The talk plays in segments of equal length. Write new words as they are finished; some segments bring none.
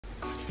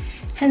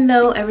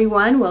Hello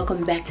everyone,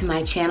 welcome back to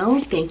my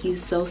channel. Thank you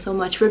so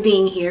much for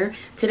being here.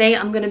 Today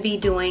I'm going to be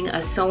doing a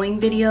sewing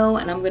video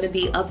and I'm going to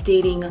be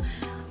updating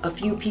a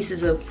few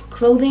pieces of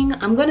clothing.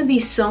 I'm going to be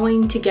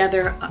sewing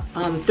together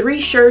 3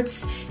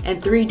 shirts and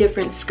 3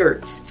 different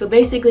skirts. So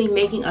basically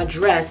making a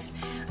dress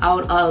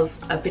out of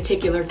a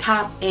particular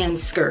top and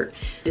skirt.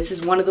 This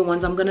is one of the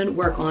ones I'm going to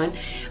work on.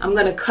 I'm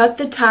going to cut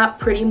the top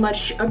pretty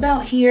much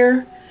about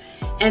here,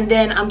 and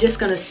then I'm just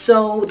going to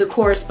sew the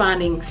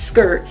corresponding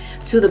skirt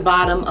to the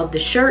bottom of the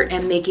shirt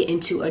and make it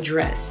into a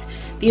dress.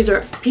 These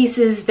are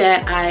pieces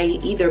that I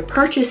either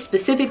purchased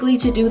specifically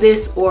to do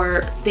this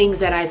or things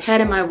that I've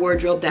had in my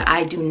wardrobe that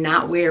I do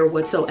not wear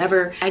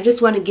whatsoever. I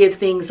just want to give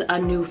things a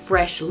new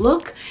fresh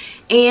look.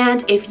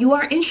 And if you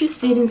are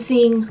interested in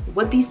seeing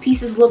what these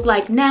pieces look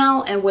like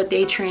now and what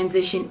they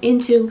transition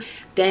into,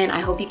 then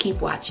I hope you keep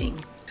watching.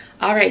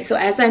 Alright, so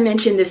as I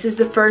mentioned, this is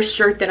the first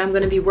shirt that I'm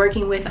going to be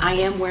working with. I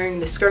am wearing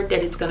the skirt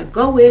that it's going to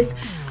go with.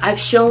 I've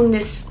shown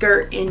this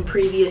skirt in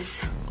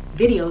previous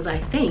videos, I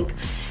think,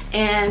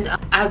 and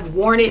I've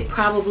worn it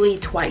probably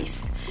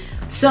twice.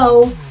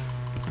 So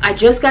I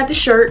just got the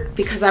shirt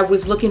because I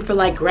was looking for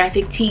like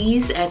graphic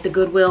tees at the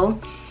Goodwill,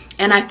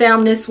 and I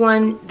found this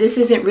one. This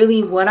isn't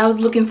really what I was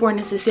looking for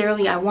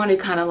necessarily. I wanted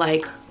kind of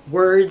like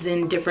words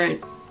and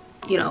different,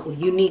 you know,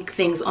 unique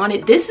things on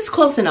it. This is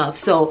close enough,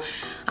 so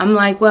I'm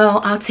like,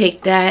 well, I'll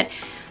take that.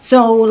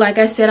 So like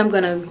I said, I'm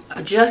gonna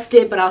adjust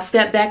it, but I'll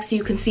step back so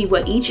you can see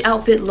what each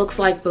outfit looks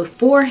like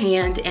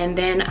beforehand, and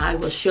then I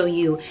will show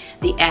you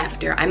the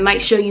after. I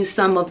might show you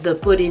some of the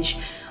footage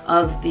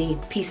of the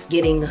piece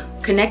getting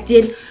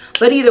connected,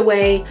 but either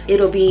way,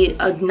 it'll be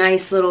a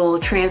nice little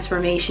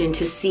transformation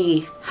to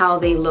see how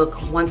they look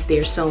once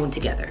they're sewn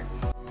together.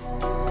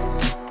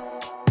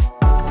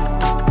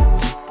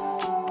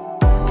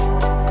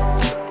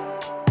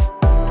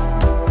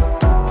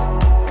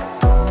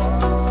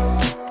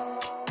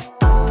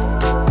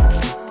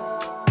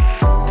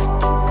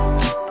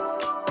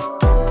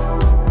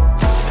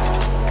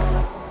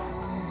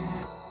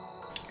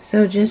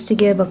 So just to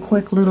give a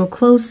quick little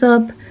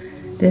close-up,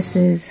 this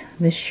is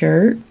the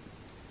shirt,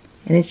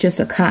 and it's just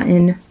a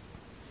cotton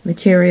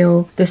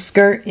material. The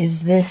skirt is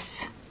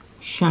this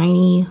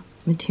shiny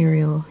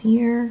material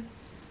here.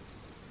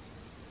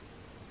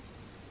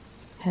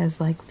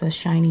 Has like the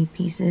shiny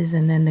pieces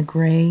and then the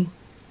gray.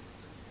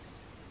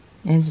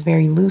 And it's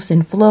very loose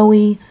and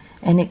flowy,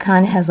 and it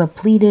kind of has a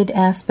pleated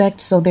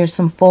aspect, so there's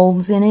some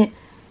folds in it.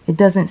 It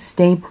doesn't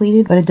stay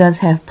pleated, but it does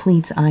have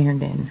pleats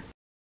ironed in.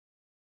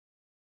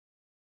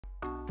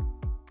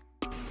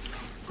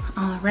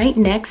 Alright,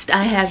 next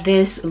I have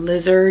this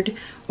lizard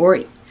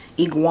or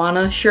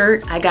iguana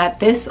shirt. I got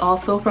this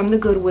also from the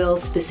Goodwill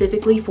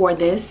specifically for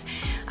this.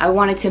 I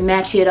wanted to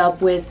match it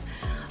up with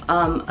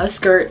a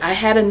skirt. I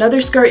had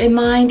another skirt in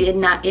mind. It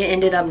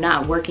ended up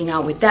not working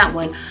out with that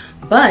one,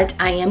 but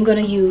I am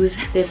going to use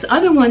this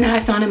other one that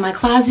I found in my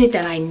closet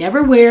that I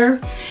never wear,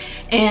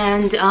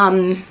 and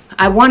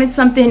I wanted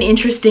something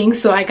interesting,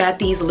 so I got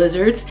these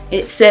lizards.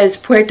 It says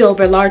Puerto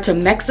Vallarta,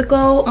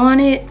 Mexico on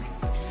it.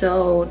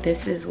 So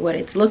this is what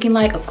it's looking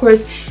like. Of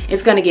course,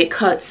 it's gonna get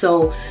cut,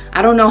 so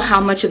I don't know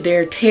how much of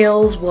their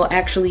tails will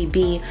actually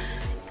be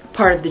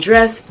part of the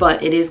dress,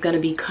 but it is gonna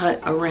be cut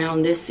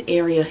around this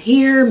area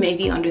here,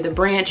 maybe under the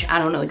branch. I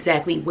don't know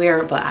exactly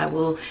where, but I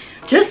will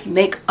just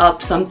make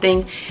up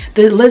something.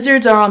 The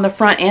lizards are on the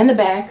front and the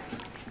back.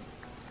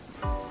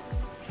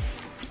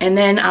 And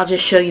then I'll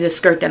just show you the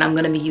skirt that I'm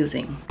gonna be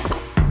using.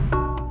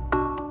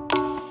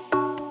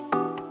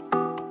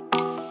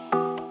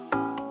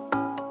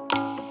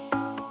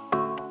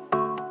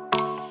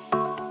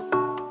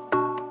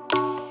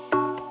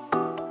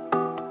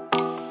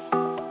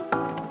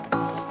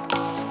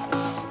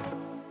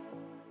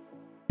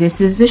 This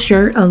is the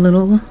shirt a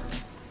little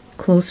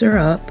closer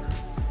up.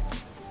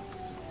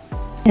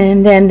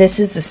 And then this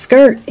is the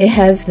skirt. It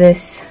has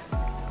this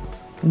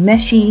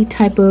meshy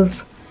type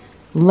of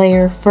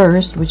layer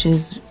first, which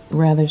is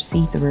rather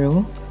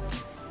see-through.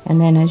 And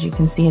then as you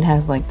can see, it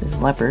has like this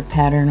leopard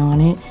pattern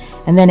on it.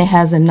 And then it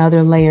has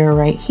another layer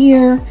right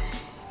here.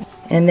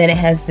 And then it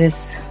has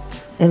this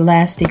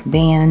elastic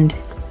band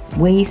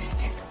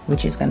waist,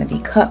 which is going to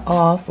be cut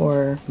off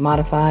or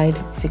modified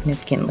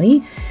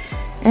significantly.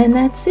 And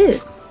that's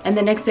it. And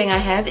the next thing I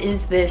have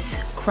is this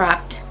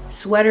cropped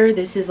sweater.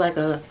 This is like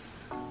a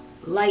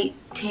light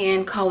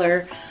tan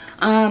color.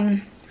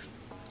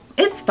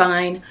 It's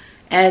fine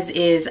as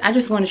is. I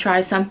just want to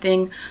try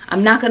something.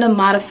 I'm not going to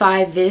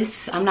modify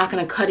this. I'm not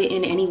going to cut it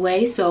in any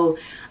way. So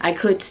I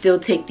could still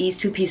take these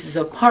 2 pieces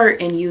apart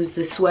and use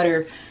the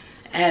sweater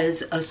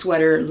as a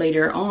sweater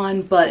later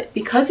on. But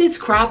because it's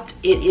cropped,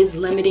 it is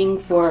limiting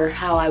for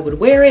how I would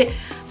wear it.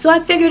 So I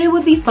figured it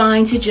would be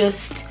fine to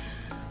just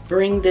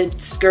bring the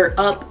skirt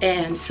up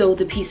and sew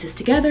the pieces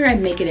together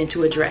and make it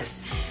into a dress.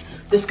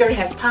 The skirt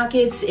has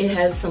pockets. It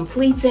has some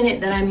pleats in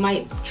it that I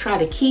might try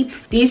to keep.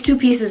 These 2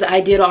 pieces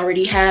I did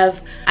already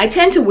have. I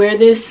tend to wear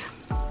this,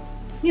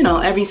 you know,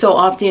 every so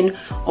often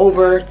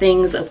over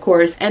things, of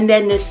course. And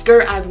then this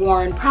skirt I've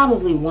worn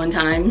probably 1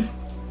 time.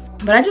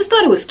 but I just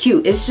thought it was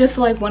cute. It's just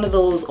like one of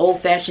those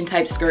old-fashioned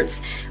type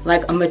skirts,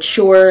 like a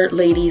mature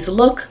lady's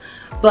look.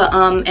 But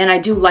and I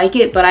do like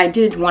it, but I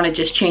did want to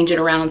just change it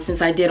around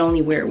since I did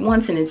only wear it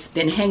once and it's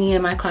been hanging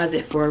in my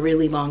closet for a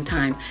really long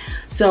time.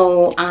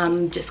 So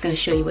I'm just going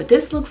to show you what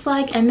this looks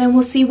like, and then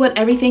we'll see what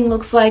everything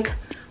looks like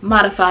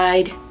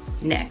modified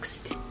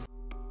next.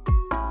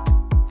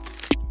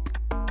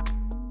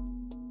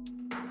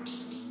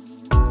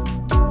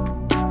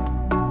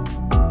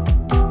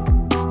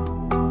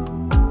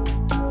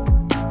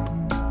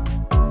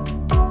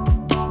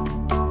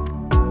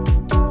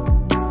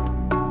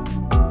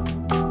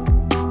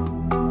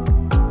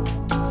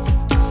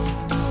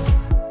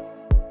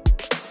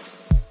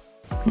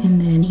 And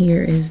then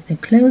here is the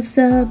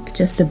close-up,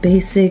 just a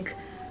basic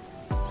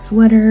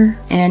sweater.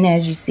 And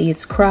as you see,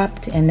 it's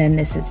cropped, and then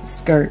this is the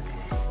skirt.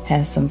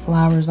 Has some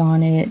flowers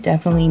on it,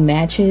 definitely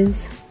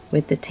matches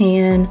with the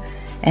tan.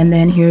 And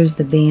then here's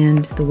the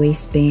band, the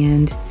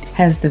waistband.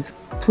 Has the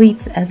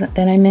pleats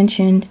that I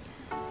mentioned.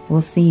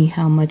 We'll see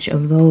how much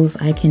of those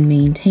I can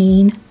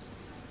maintain.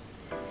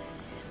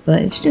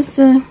 But it's just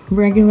a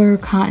regular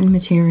cotton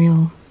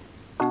material.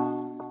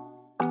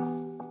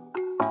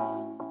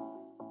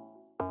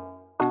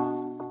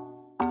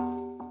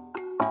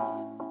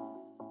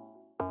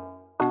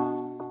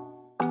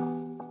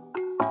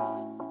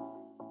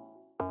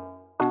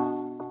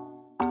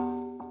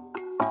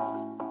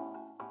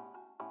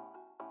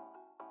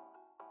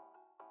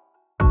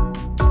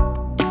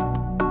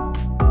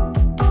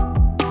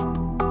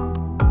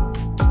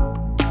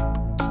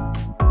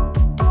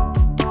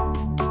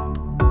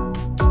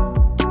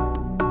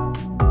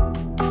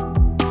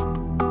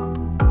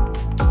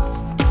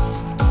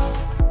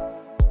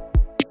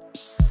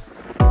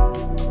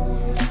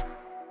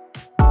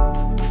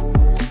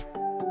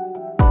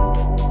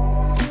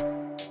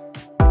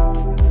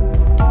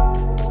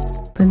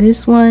 For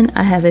this one,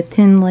 I have a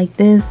pin like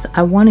this.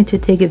 I wanted to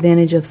take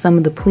advantage of some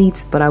of the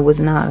pleats, but I was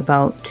not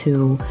about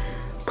to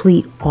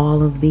pleat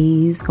all of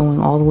these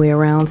going all the way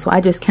around. So I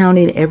just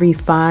counted every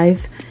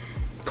 5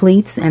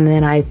 pleats and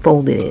then I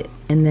folded it.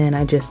 And then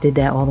I just did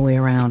that all the way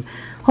around.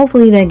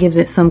 Hopefully that gives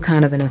it some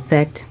kind of an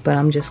effect, but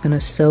I'm just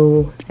gonna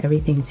sew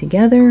everything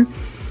together.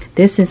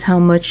 This is how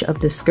much of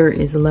the skirt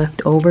is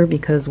left over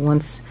because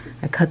once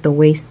I cut the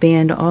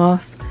waistband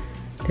off,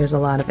 there's a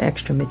lot of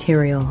extra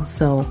material.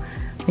 So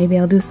maybe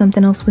I'll do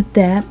something else with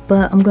that,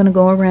 but I'm gonna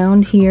go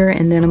around here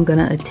and then I'm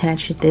gonna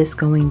attach this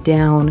going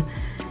down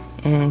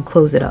and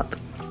close it up.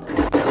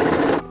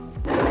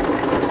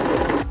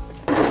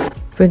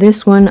 For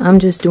this one, I'm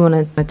just doing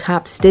a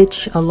top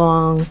stitch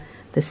along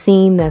the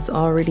seam that's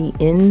already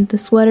in the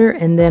sweater,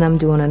 and then I'm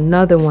doing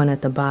another one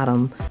at the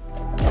bottom.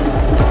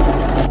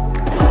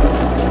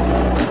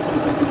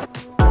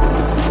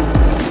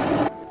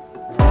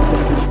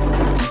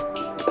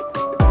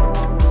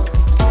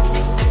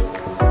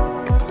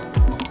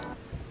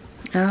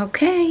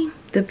 Okay,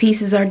 the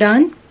pieces are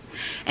done,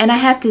 and I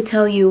have to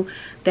tell you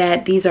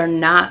that these are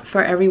not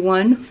for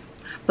everyone,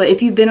 but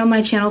if you've been on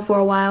my channel for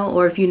a while,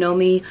 or if you know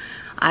me,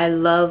 I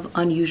love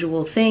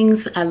unusual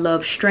things. I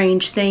love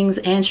strange things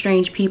and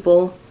strange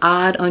people.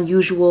 Odd,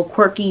 unusual,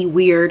 quirky,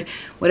 weird,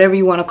 whatever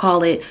you want to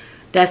call it.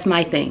 That's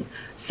my thing.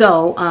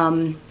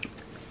 So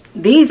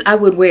these I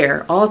would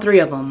wear. All 3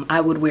 of them I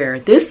would wear.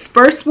 This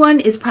first one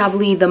is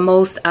probably the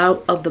most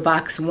out of the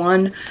box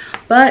one,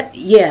 but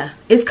yeah,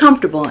 it's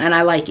comfortable and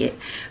I like it.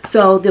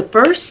 So the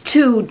first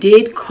 2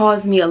 did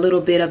cause me a little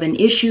bit of an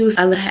issue.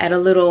 I had a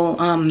little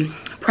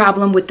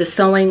problem with the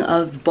sewing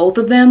of both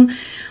of them.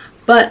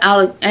 But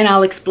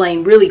I'll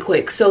explain really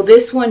quick. So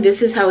this one,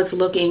 this is how it's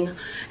looking,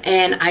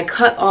 and I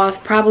cut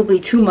off probably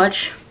too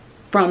much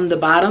from the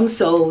bottom,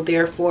 so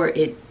therefore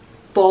it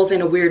falls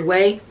in a weird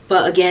way.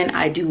 But again,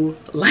 I do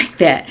like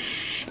that.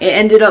 It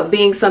ended up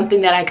being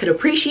something that I could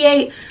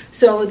appreciate.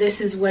 So this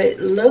is what it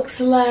looks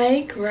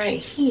like right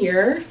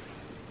here.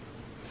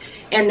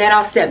 And then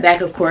I'll step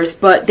back, of course.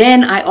 But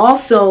then I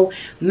also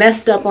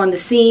messed up on the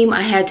seam.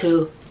 I had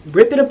to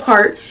rip it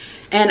apart.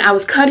 And I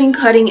was cutting.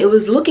 It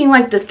was looking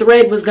like the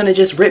thread was going to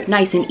just rip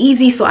nice and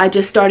easy. So I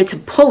just started to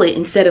pull it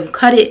instead of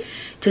cut it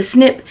to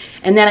snip.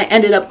 And then I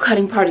ended up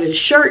cutting part of the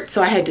shirt.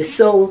 So I had to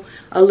sew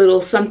a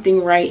little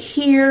something right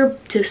here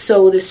to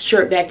sew this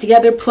shirt back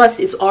together. Plus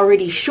it's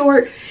already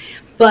short,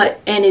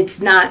 and it's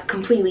not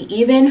completely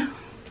even.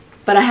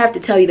 But I have to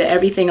tell you that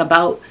everything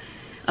about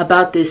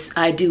this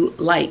I do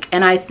like.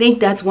 And I think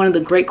that's one of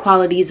the great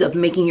qualities of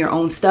making your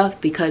own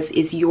stuff, because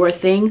it's your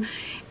thing.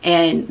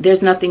 And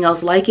there's nothing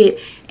else like it,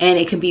 and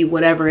it can be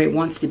whatever it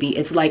wants to be.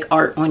 It's like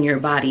art on your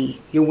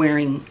body. You're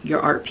wearing your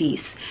art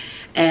piece,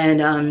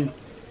 and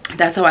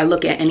that's how I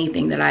look at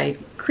anything that I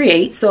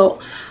create. So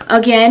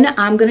again,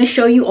 I'm going to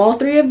show you all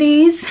 3 of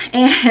these,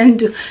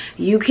 and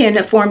you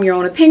can form your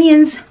own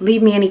opinions.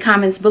 Leave me any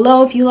comments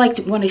below if you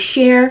want to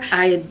share.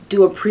 I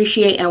do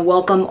appreciate and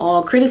welcome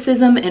all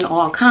criticism and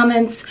all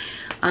comments.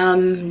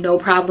 No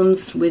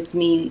problems with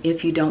me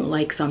if you don't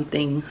like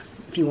something.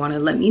 If you want to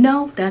let me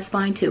know, that's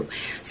fine too.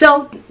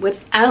 So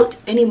without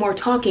any more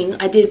talking,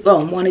 I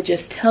want to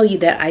just tell you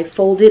that I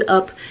folded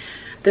up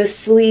the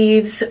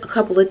sleeves a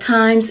couple of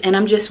times, and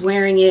I'm just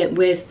wearing it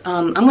with,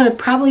 I'm going to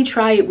probably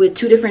try it with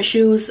 2 different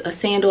shoes, a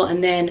sandal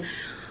and then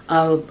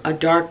a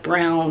dark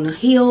brown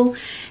heel.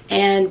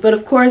 But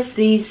of course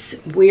these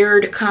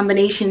weird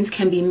combinations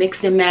can be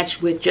mixed and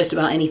matched with just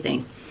about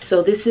anything.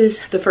 So this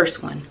is the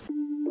first one.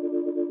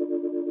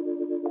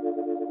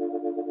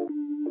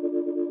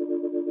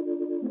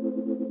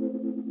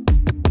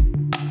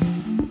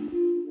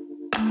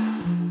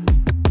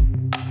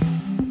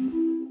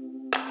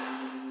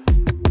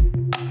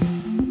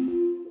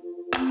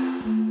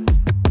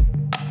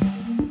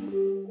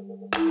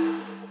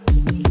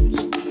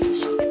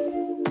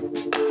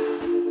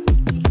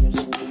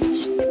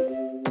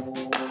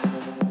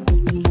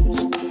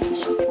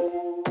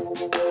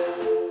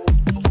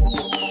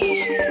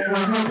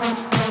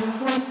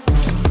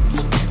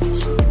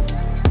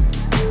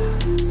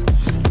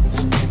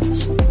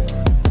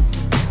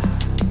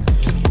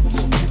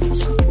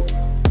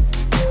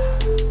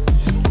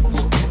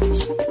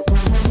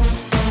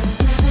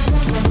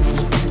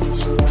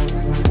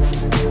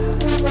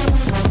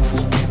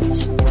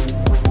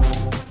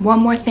 One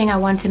more thing I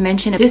want to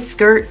mention, this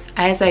skirt,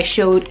 as I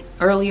showed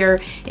earlier,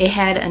 it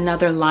had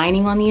another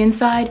lining on the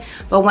inside,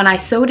 but when I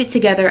sewed it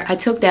together, I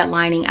took that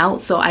lining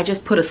out, so I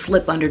just put a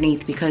slip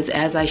underneath because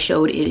as I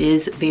showed, it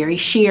is very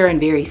sheer and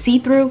very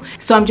see-through.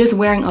 So I'm just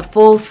wearing a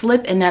full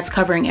slip and that's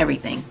covering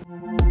everything.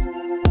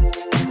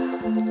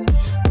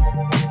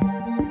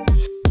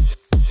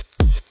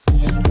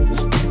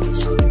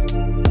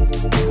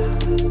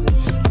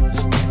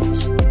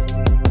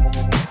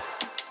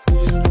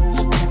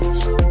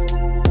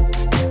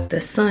 The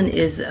sun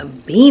is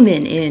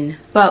beaming in,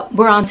 but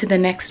we're on to the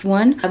next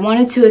one. I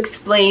wanted to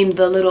explain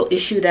the little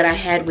issue that I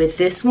had with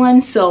this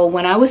one. So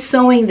when I was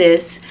sewing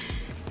this,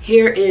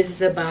 here is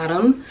the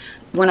bottom.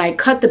 When I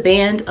cut the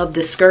band of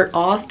the skirt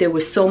off, there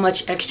was so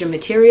much extra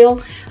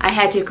material, I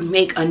had to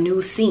make a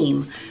new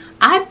seam.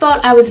 I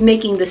thought I was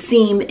making the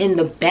seam in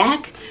the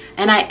back,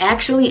 and I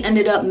actually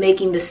ended up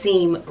making the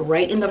seam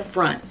right in the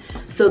front.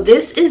 So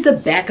this is the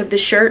back of the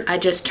shirt. I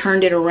just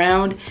turned it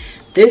around.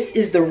 This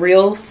is the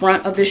real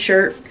front of the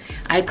shirt.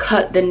 I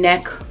cut the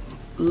neck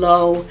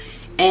low,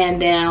 and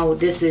now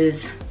this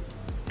is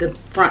the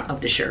front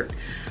of the shirt.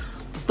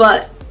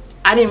 But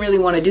I didn't really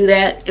want to do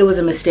that. It was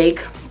a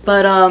mistake.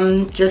 But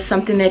just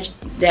something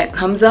that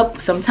comes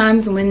up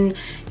sometimes when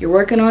you're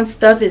working on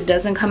stuff. It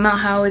doesn't come out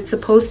how it's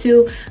supposed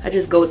to. I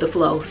just go with the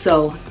flow.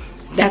 So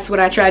that's what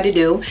I tried to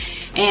do.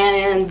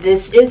 And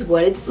this is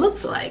what it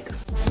looks like.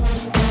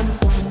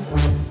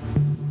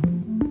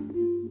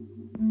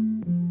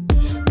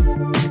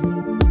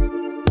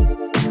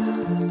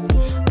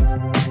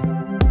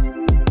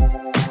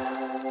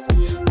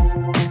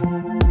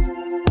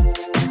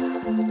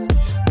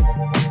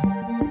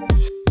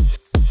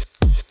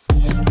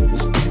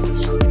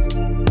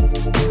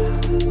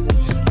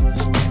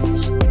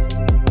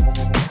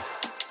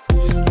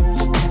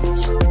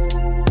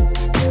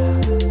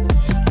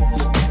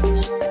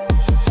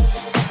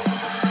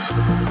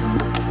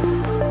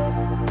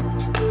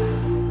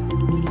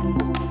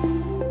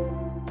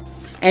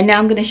 And now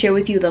I'm going to share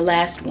with you the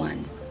last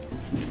one.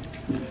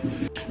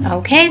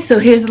 Okay, so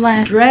here's the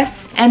last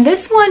dress. And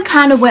this one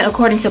kind of went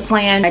according to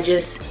plan. I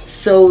just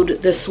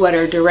sewed the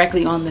sweater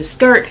directly on the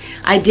skirt.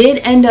 I did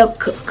end up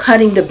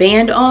cutting the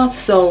band off.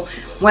 So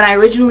when I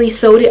originally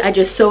sewed it, I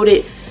just sewed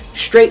it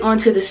straight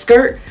onto the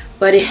skirt.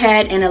 But it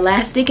had an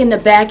elastic in the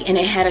back and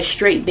it had a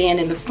straight band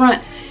in the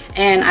front.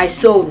 And I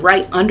sewed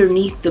right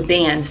underneath the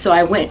band. So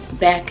I went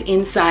back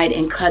inside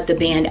and cut the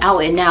band out.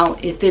 And now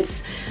it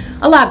fits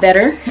a lot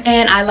better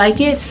and I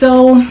like it.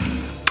 So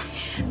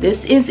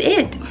this is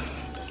it.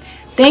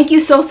 Thank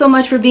you so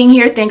much for being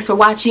here. Thanks for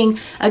watching.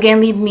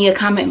 Again, leave me a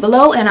comment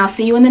below and I'll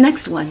see you in the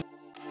next one.